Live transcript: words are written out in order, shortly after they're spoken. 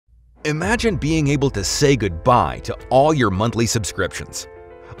Imagine being able to say goodbye to all your monthly subscriptions.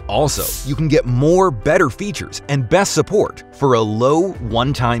 Also, you can get more, better features and best support for a low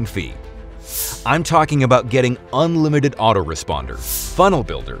one-time fee. I'm talking about getting unlimited autoresponder, funnel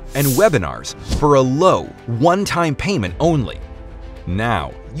builder, and webinars for a low, one-time payment only.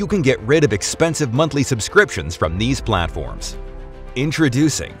 Now, you can get rid of expensive monthly subscriptions from these platforms.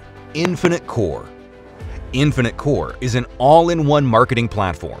 Introducing Infinite Core. Infinite Core is an all-in-one marketing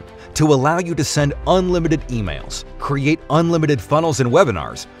platform to allow you to send unlimited emails, create unlimited funnels and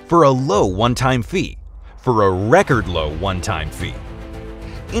webinars for a low one-time fee, for a record low one-time fee.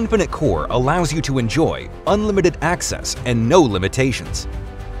 Infinite Core allows you to enjoy unlimited access and no limitations.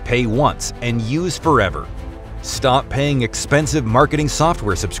 Pay once and use forever. Stop paying expensive marketing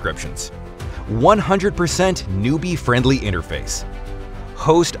software subscriptions. 100% newbie-friendly interface.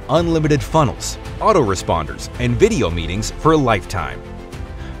 Host unlimited funnels, autoresponders, and video meetings for a lifetime.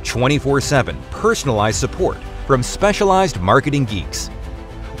 24/7 personalized support from specialized marketing geeks.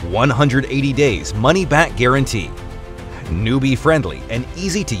 180 days money-back guarantee. Newbie-friendly and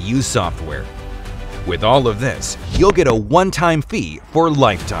easy-to-use software. With all of this, you'll get a one-time fee for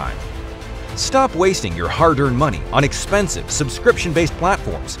lifetime. Stop wasting your hard-earned money on expensive subscription-based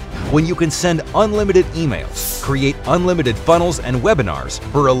platforms when you can send unlimited emails, create unlimited funnels and webinars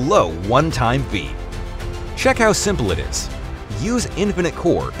for a low one-time fee. Check how simple it is. Use Infinite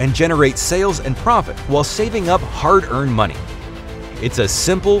Core and generate sales and profit while saving up hard-earned money. It's a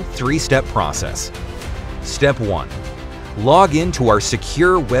simple three-step process. Step 1. Log in to our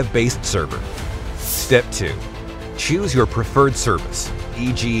secure web-based server. Step 2. Choose your preferred service,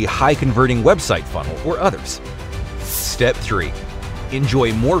 e.g. high-converting website funnel or others. Step 3.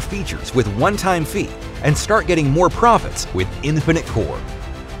 Enjoy more features with one-time fee and start getting more profits with Infinite Core.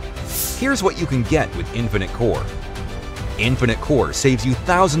 Here's what you can get with Infinite Core. Infinite Core saves you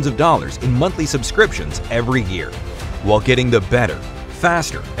thousands of dollars in monthly subscriptions every year, while getting the better,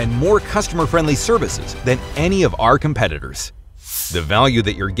 faster, and more customer-friendly services than any of our competitors. The value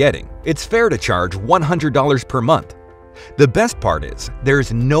that you're getting, it's fair to charge $100 per month. The best part is,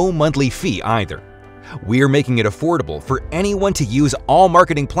 there's no monthly fee either. We're making it affordable for anyone to use all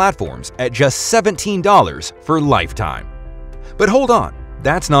marketing platforms at just $17 for lifetime. But hold on,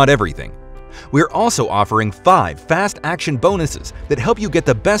 that's not everything. We're also offering 5 fast action bonuses that help you get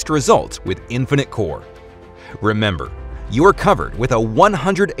the best results with Infinite Core. Remember, you're covered with a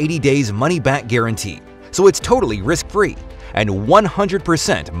 180 days money-back guarantee, so it's totally risk-free, and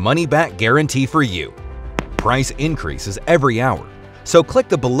 100% money-back guarantee for you. Price increases every hour, so click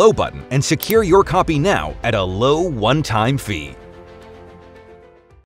the below button and secure your copy now at a low one-time fee.